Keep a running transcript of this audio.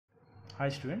Hi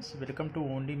students, welcome to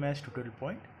Only Maths Tutorial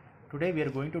Point. Today we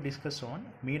are going to discuss on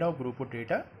mean of group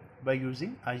data by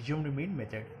using assumed mean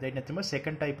method. That is the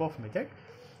second type of method.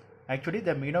 Actually,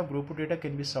 the mean of group data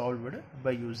can be solved by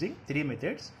using three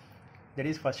methods. That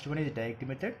is, first one is direct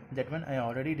method. That one I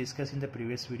already discussed in the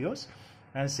previous videos.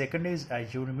 And second is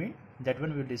assumed mean. That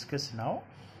one we will discuss now.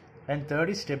 And third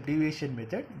is step deviation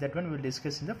method. That one we will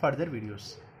discuss in the further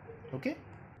videos. Okay.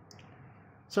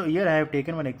 So here I have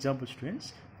taken one example,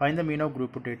 students. Find the mean of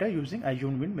group data using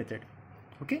assumed mean method.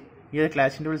 Okay. Here the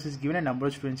class intervals is given and number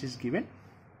of students is given.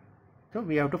 So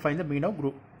we have to find the mean of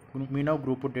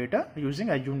group data using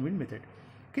assumed mean method.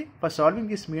 Okay. For solving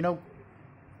this mean of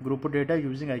group data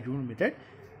using assumed method,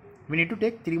 we need to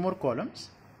take three more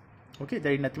columns. Okay.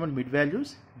 That is nothing but mid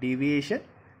values, deviation,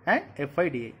 and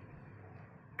FIDA.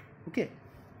 Okay.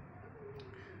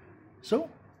 So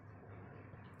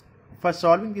for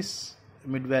solving this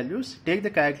mid values, take the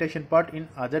calculation part in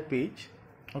other page,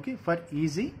 okay, for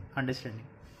easy understanding.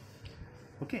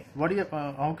 Okay, what is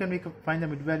how can we find the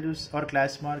mid values or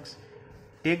class marks?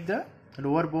 Take the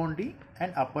lower boundary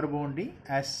and upper boundary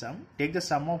as sum. Take the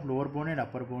sum of lower boundary and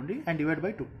upper boundary and divide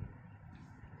by 2.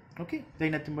 Okay, there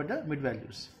is nothing but the mid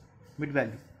values, mid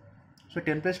value. So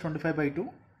 10 plus 25 by 2,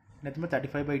 nothing but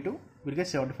 35 by 2, will get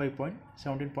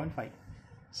 17.5.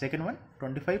 Second one,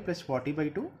 25 plus 40 by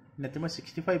 2, nothing but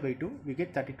 65 by 2, we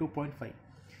get 32.5.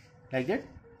 Like that,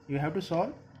 you have to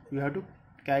solve, you have to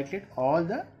calculate all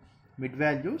the mid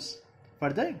values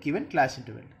for the given class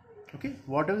interval. Okay,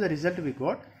 whatever the result we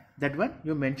got, that one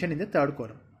you mention in the third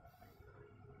column.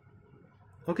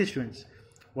 Okay, students,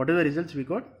 whatever the results we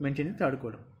got, mention in the third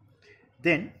column.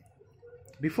 Then,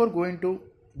 before going to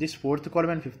this fourth column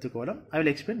and fifth column, I will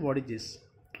explain what is this.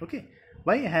 Okay,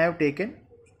 why I have taken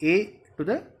A to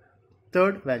the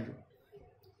third value.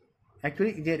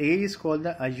 Actually, their A is called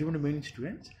the assumed mean,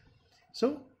 students.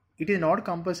 So it is not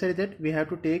compulsory that we have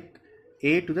to take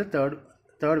A to the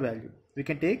third value. We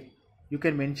can take, you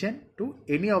can mention to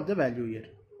any of the value here.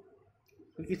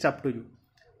 It's up to you.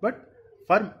 But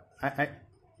for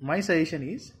my suggestion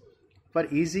is, for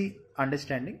easy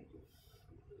understanding,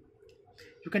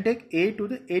 you can take A to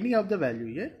the any of the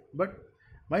value here. But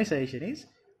my suggestion is,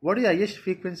 what is the highest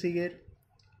frequency here?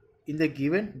 In the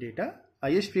given data,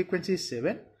 highest frequency is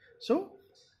 7. So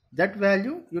that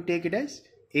value you take it as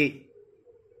A.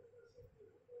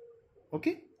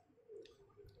 Okay.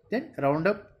 Then round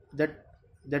up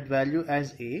that value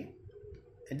as A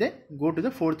and then go to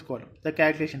the fourth column, the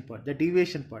calculation part, the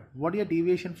deviation part. What is your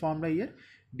deviation formula here?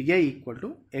 Di equal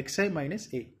to xi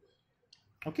minus A.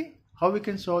 Okay. How we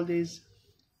can solve this?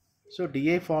 So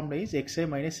di formula is xi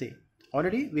minus A.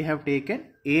 Already we have taken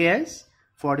A as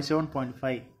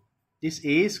 47.5. This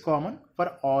A is common for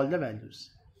all the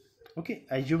values. Okay,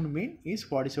 assumed mean is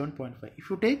 47.5. If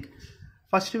you take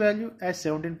first value as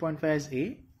 17.5 as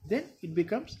A, then it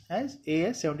becomes as A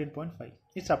as 17.5.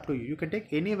 It's up to you. You can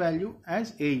take any value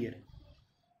as A here.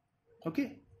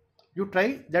 Okay, you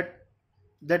try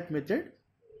that method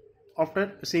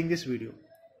after seeing this video.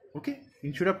 Okay,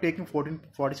 instead of taking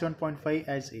 47.5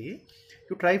 as A,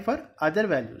 you try for other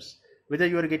values, whether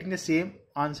you are getting the same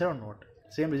answer or not,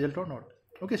 same result or not.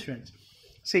 Okay, students,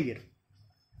 see here.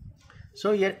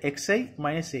 So here xi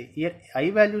minus A, here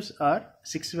I values are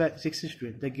 6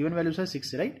 students. The given values are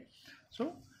 6, right?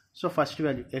 So first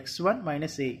value x1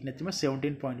 minus A, nothing but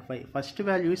 17.5. First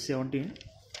value is 17.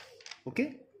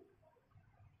 Okay.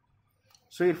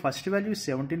 So your first value is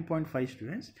 17.5,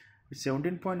 students. With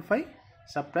 17.5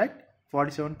 subtract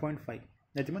 47.5.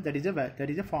 Nothing but that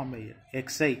is a formula here.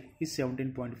 Xi is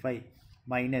 17.5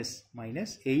 minus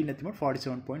A, nothing but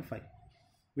 47.5.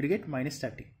 We will get minus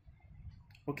 30.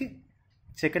 Okay.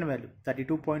 Second value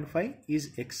 32.5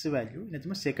 is x value. Nothing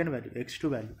but second value, x2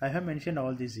 value. I have mentioned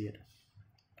all these here.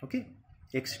 Okay.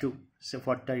 X2. So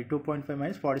for 32.5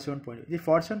 minus 47.5. The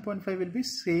 47.5 will be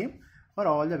same for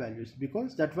all the values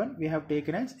because that one we have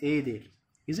taken as A there.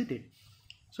 Isn't it?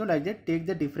 So like that, take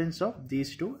the difference of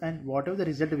these two and whatever the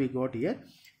result we got here,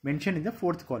 mention in the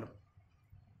fourth column.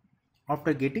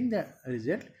 After getting the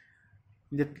result,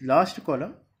 in the last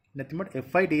column, nothing but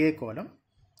FIDA column,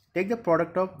 take the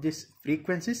product of this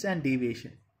frequencies and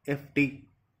deviation, FT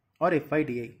or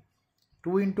FIDA.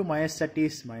 2 into minus 30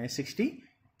 is minus 60,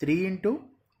 3 into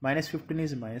minus 15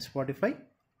 is minus 45,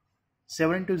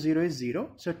 7 into 0 is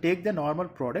 0. So take the normal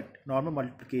product, normal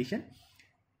multiplication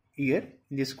here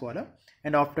in this column,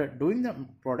 and after doing the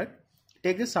product,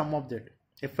 take the sum of that,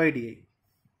 FIDA.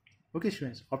 Okay,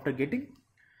 students, after getting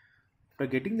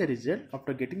the result,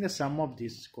 after getting the sum of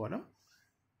this column,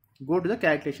 go to the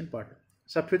calculation part.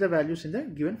 Substitute the values in the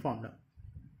given formula.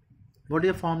 What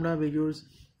is the formula we use?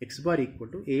 x bar equal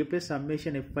to a plus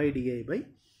summation fi di by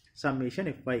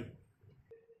summation fi.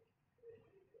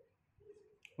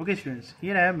 Okay students,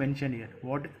 here I have mentioned here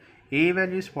what a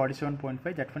value is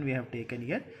 47.5, that one we have taken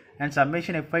here, and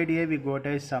summation fi di we got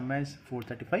as sum as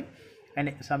 435,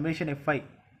 and summation fi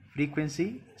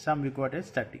frequency sum we got as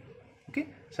 30. Okay,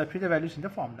 substitute the values in the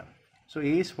formula. So a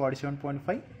is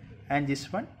 47.5 and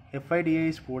this one fi di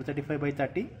is 435 by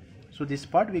 30. So this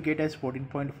part we get as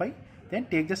 14.5. Then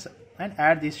take this and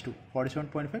add these two,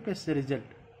 47.5 plus the result,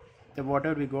 the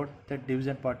whatever we got, the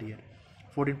division part here,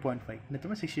 14.5, nothing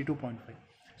but 62.5.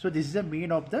 So this is the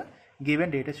mean of the given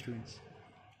data, students.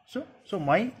 So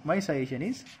my suggestion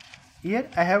is, here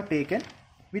I have taken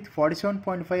with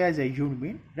 47.5 as assumed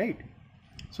mean, right?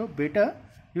 So better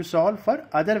you solve for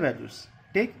other values.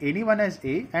 Take any one as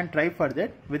a and try for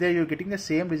that whether you are getting the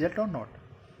same result or not.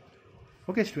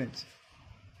 Okay students,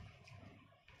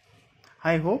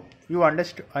 I hope you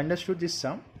understood this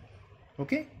sum.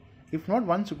 Okay, if not,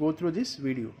 once go through this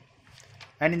video,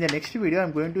 and in the next video I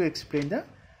am going to explain the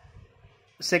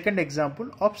second example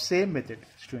of same method,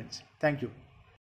 students. Thank you.